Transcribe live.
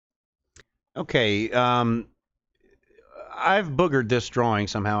Okay, I've boogered this drawing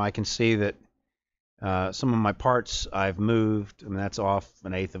somehow. I can see that some of my parts I've moved, and that's off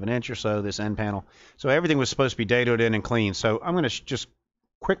 1/8 of an inch or so, this end panel. So everything was supposed to be datoed in and clean. So I'm going to just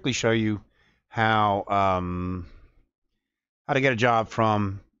quickly show you how how to get a job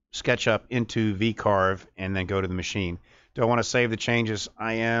from SketchUp into VCarve and then go to the machine. Do I want to save the changes?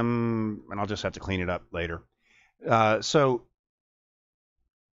 I am, and I'll just have to clean it up later. So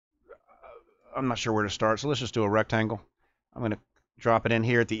I'm not sure where to start, so let's just do a rectangle. I'm going to drop it in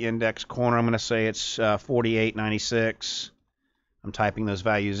here at the index corner. I'm going to say it's 4896. I'm typing those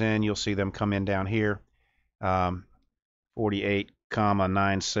values in. You'll see them come in down here.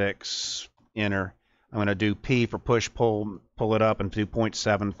 48,96, enter. I'm going to do P for push, pull it up, and do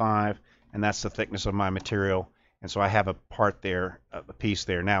 0.75, and that's the thickness of my material. And so I have a part there, a piece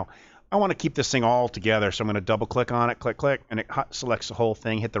there. Now, I want to keep this thing all together, so I'm going to double click on it, click, click, and it selects the whole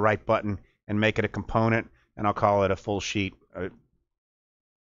thing, hit the right button, and make it a component, and I'll call it a full sheet.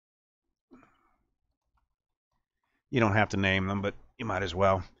 You don't have to name them, but you might as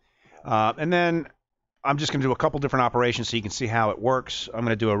well. And then I'm just going to do a couple different operations so you can see how it works. I'm going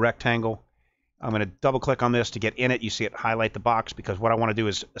to do a rectangle. I'm going to double click on this to get in it. You see it highlight the box because what I want to do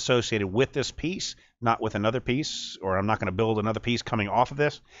is associated with this piece, not with another piece, or I'm not going to build another piece coming off of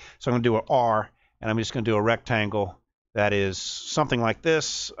this. So I'm going to do an R, and I'm just going to do a rectangle that is something like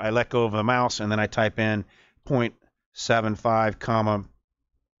this. I let go of the mouse, and then I type in 0.75, comma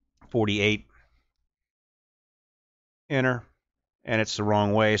 48, enter, and it's the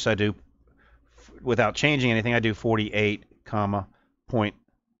wrong way. So I do, without changing anything, I do 48, comma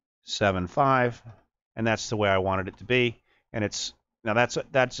 0.75, and that's the way I wanted it to be. And it's now that's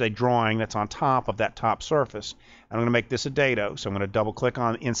a drawing that's on top of that top surface. And I'm going to make this a dado, so I'm going to double click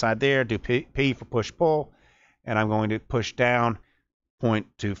on inside there, do P for push pull, and I'm going to push down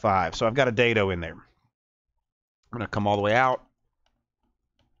 0.25. So I've got a dado in there. I'm going to come all the way out,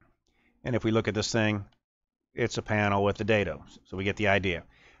 and if we look at this thing, it's a panel with the dado, so we get the idea.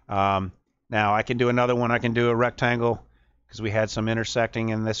 Now I can do another one. I can do a rectangle because we had some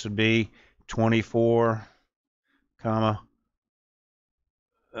intersecting, and this would be 24, comma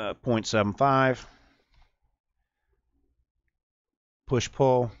 0.75. Push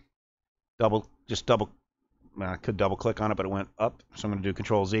pull, just double. I could double click on it, but it went up, so I'm going to do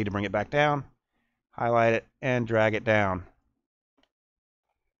Control Z to bring it back down. Highlight it and drag it down.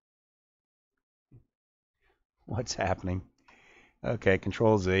 What's happening? Okay,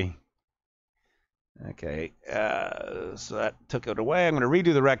 Control Z. Okay, so that took it away. I'm going to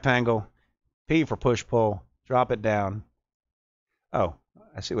redo the rectangle. P for push pull. Drop it down. Oh,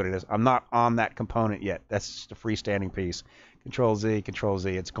 I see what it is. I'm not on that component yet. That's just a freestanding piece. Control Z, Control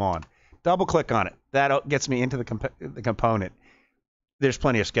Z. It's gone. Double click on it. That gets me into the component. There's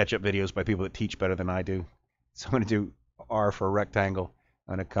plenty of SketchUp videos by people that teach better than I do. So I'm going to do R for a rectangle.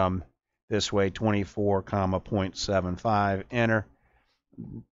 I'm going to come this way, 24, comma 0.75, enter.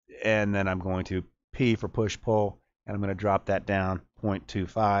 And then I'm going to P for push pull, and I'm going to drop that down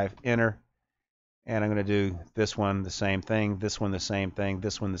 0.25, enter. And I'm going to do this one the same thing, this one the same thing,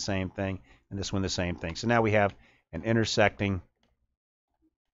 this one the same thing, and this one the same thing. So now we have an intersecting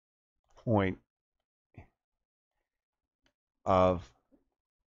point of,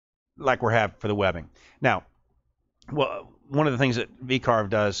 like we have for the webbing. Now, well, one of the things that VCarve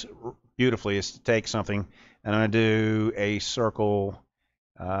does beautifully is to take something, and I'm going to do a circle.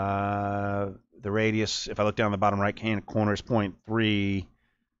 The radius, if I look down the bottom right hand corner, is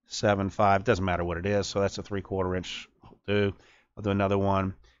 0.375. Doesn't matter what it is, so that's a 3/4 inch. I'll do another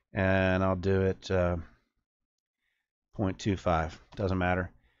one, and I'll do it 0.25. Doesn't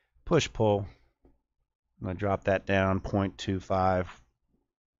matter. Push pull. I'm going to drop that down 0.25,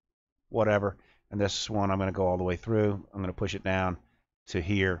 whatever. And this one I'm going to go all the way through. I'm going to push it down to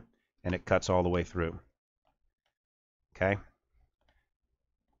here, and it cuts all the way through. Okay.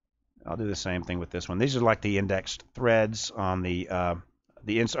 I'll do the same thing with this one. These are like the indexed threads on the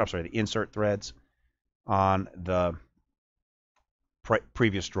insert threads on the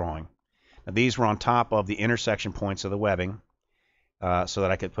previous drawing. Now, these were on top of the intersection points of the webbing, so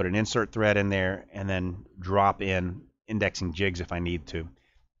that I could put an insert thread in there and then drop in indexing jigs if I need to.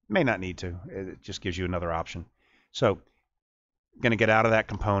 May not need to. It just gives you another option. So I'm going to get out of that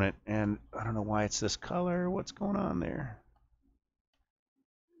component, and I don't know why it's this color. What's going on there?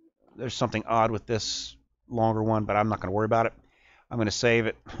 There's something odd with this longer one, but I'm not going to worry about it. I'm going to save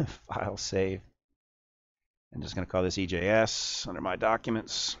it. File, save. I'm just going to call this EJS under my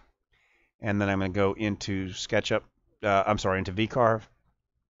documents. And then I'm going to go into SketchUp. Into VCarve.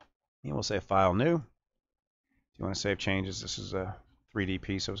 And we'll say File, New. If you want to save changes, this is a 3D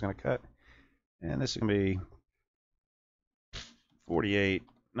piece I was going to cut. And this is going to be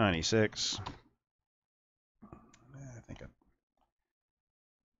 4896.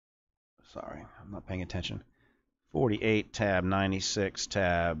 Sorry, I'm not paying attention. 48 tab 96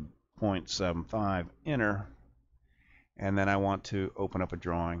 tab 0.75 enter, and then I want to open up a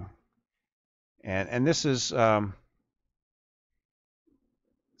drawing, and this is so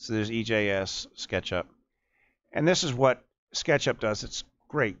there's EJS SketchUp, and this is what SketchUp does. It's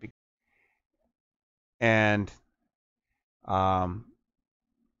great, and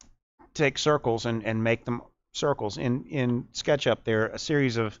take circles and make them circles. In SketchUp, they're a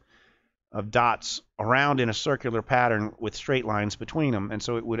series of dots around in a circular pattern with straight lines between them, and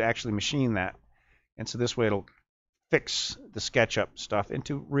so it would actually machine that, and so this way it'll fix the SketchUp stuff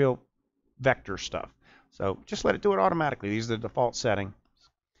into real vector stuff. So just let it do it automatically. These are the default settings,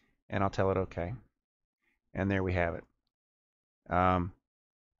 and I'll tell it OK, and there we have it.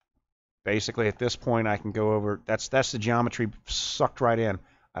 Basically at this point I can go over, that's the geometry sucked right in.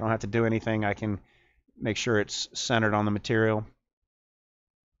 I don't have to do anything. I can make sure it's centered on the material.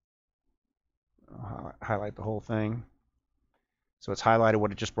 I'll highlight the whole thing. So it's highlighted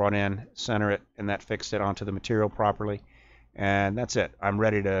what it just brought in, center it, and that fixed it onto the material properly. And that's it. I'm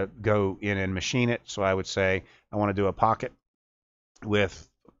ready to go in and machine it. So I would say I want to do a pocket with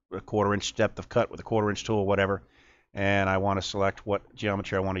a 1/4 inch depth of cut with a 1/4 inch tool, whatever. And I want to select what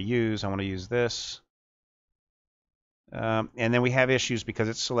geometry I want to use. I want to use this. And then we have issues because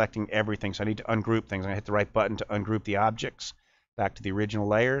it's selecting everything. So I need to ungroup things. I hit the right button to ungroup the objects back to the original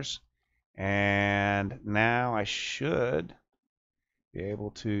layers. And now I should be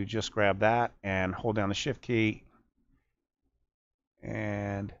able to just grab that and hold down the shift key,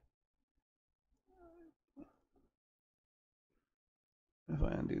 and if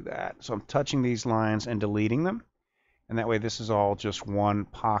I undo that, so I'm touching these lines and deleting them, and that way this is all just one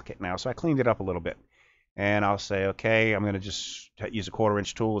pocket now. So I cleaned it up a little bit, and I'll say okay, I'm going to just use a 1/4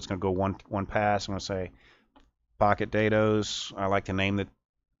 inch tool. It's going to go one pass. I'm going to say pocket dados. I like to name the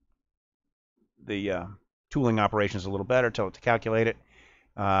tooling operations a little better. Tell it to calculate it.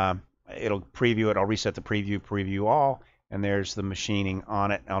 It'll preview it. I'll reset the preview all, and there's the machining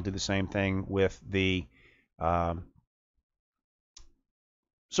on it. I'll do the same thing with the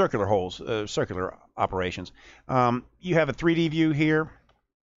circular holes, circular operations. You have a 3D view here,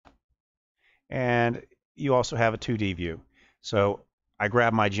 and you also have a 2D view. So I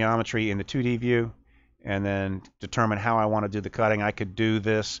grab my geometry in the 2D view and then determine how I want to do the cutting. I could do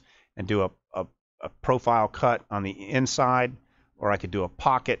this and do a profile cut on the inside, or I could do a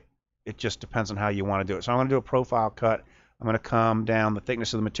pocket. It just depends on how you want to do it. So I'm going to do a profile cut. I'm going to come down the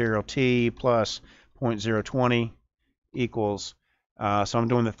thickness of the material T plus 0.020 equals. So I'm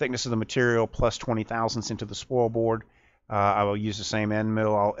doing the thickness of the material plus 20 thousandths into the spoil board. I will use the same end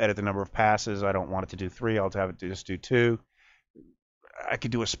mill. I'll edit the number of passes. I don't want it to do 3. I'll have it just do 2. I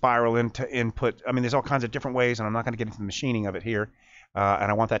could do a spiral input. I mean, there's all kinds of different ways, and I'm not going to get into the machining of it here.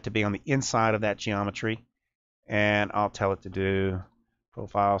 And I want that to be on the inside of that geometry. And I'll tell it to do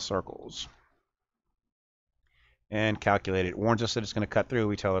profile circles. And calculate it. It warns us that it's going to cut through.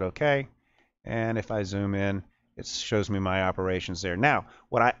 We tell it OK. And if I zoom in, it shows me my operations there. Now,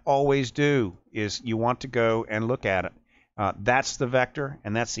 what I always do is you want to go and look at it. That's the vector,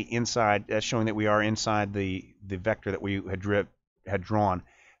 and that's the inside. That's showing that we are inside the vector that we had drawn.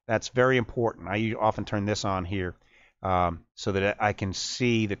 That's very important. I often turn this on here so that I can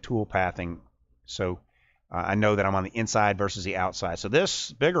see the tool pathing. So I know that I'm on the inside versus the outside. So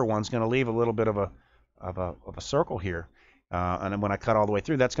this bigger one's going to leave a little bit of a circle here. And then when I cut all the way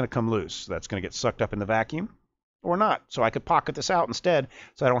through, that's going to come loose. That's going to get sucked up in the vacuum or not. So I could pocket this out instead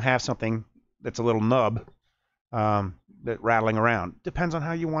so I don't have something that's a little nub that rattling around. Depends on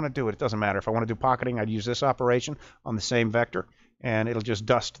how you want to do it. It doesn't matter. If I want to do pocketing, I'd use this operation on the same vector, and it'll just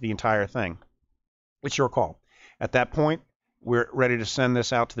dust the entire thing. It's your call. At that point, we're ready to send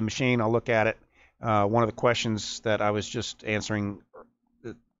this out to the machine. I'll look at it. One of the questions that I was just answering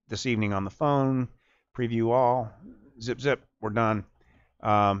this evening on the phone, preview all, zip, zip, we're done.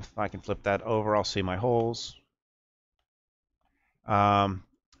 If I can flip that over, I'll see my holes.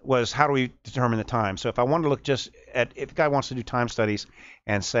 Was how do we determine the time? So if I want to look just at, if the guy wants to do time studies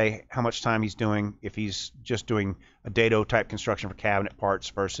and say how much time he's doing, if he's just doing a dado type construction for cabinet parts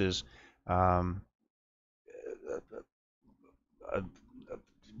versus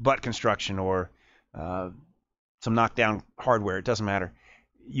butt construction or some knockdown hardware, it doesn't matter.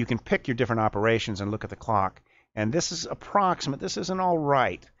 You can pick your different operations and look at the clock. And this is approximate. This isn't all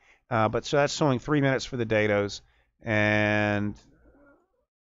right. But so that's showing 3 minutes for the dados and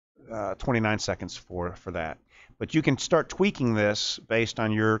 29 seconds for that. But you can start tweaking this based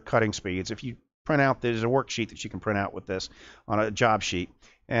on your cutting speeds. If you print out. There's a worksheet that you can print out with this on a job sheet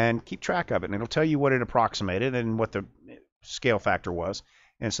and keep track of it. And it'll tell you what it approximated and what the scale factor was.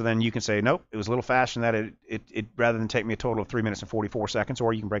 And so then you can say, nope, it was a little faster than that. It rather than take me a total of 3 minutes and 44 seconds,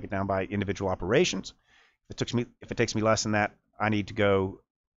 or you can break it down by individual operations. If it takes me less than that, I need to go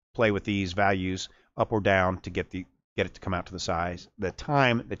play with these values up or down to get it to come out to the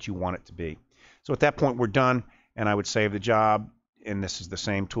time that you want it to be. So at that point, we're done, and I would save the job. And this is the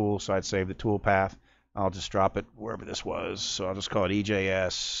same tool, so I'd save the tool path. I'll just drop it wherever this was. So I'll just call it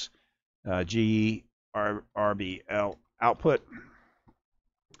EJS GRBL output.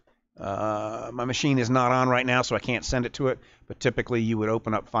 My machine is not on right now, so I can't send it to it, but typically you would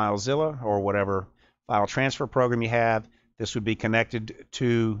open up FileZilla or whatever file transfer program you have. This would be connected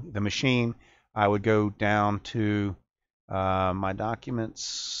to the machine. I would go down to my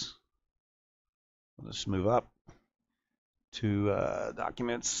documents. I'll just move up to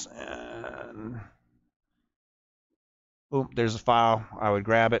documents, and boom, there's a file. I would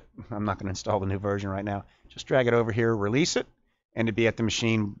grab it. I'm not going to install the new version right now. Just drag it over here, release it, and it'd be at the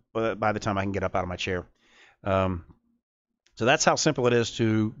machine by the time I can get up out of my chair. So that's how simple it is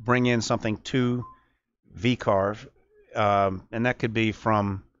to bring in something to VCarve, and that could be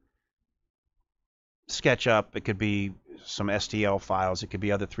from Sketchup, it could be some STL files, it could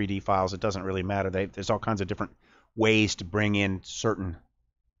be other 3D files. It doesn't really matter. There's all kinds of different ways to bring in certain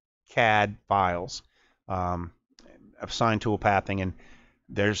CAD files, assign tool pathing, and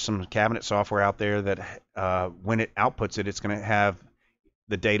there's some cabinet software out there that when it outputs it, it's going to have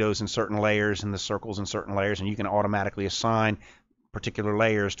the dados in certain layers and the circles in certain layers, and you can automatically assign particular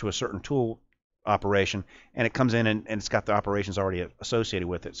layers to a certain tool operation, and it comes in and it's got the operations already associated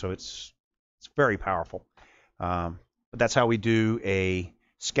with it, so it's very powerful. But that's how we do a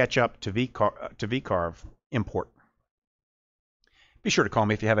SketchUp to VCarve import. Be sure to call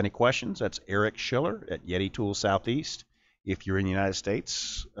me if you have any questions. That's Eric Schiller at Yeti Tools Southeast. If you're in the United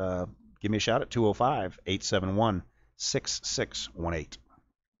States, give me a shout at 205-871-6618.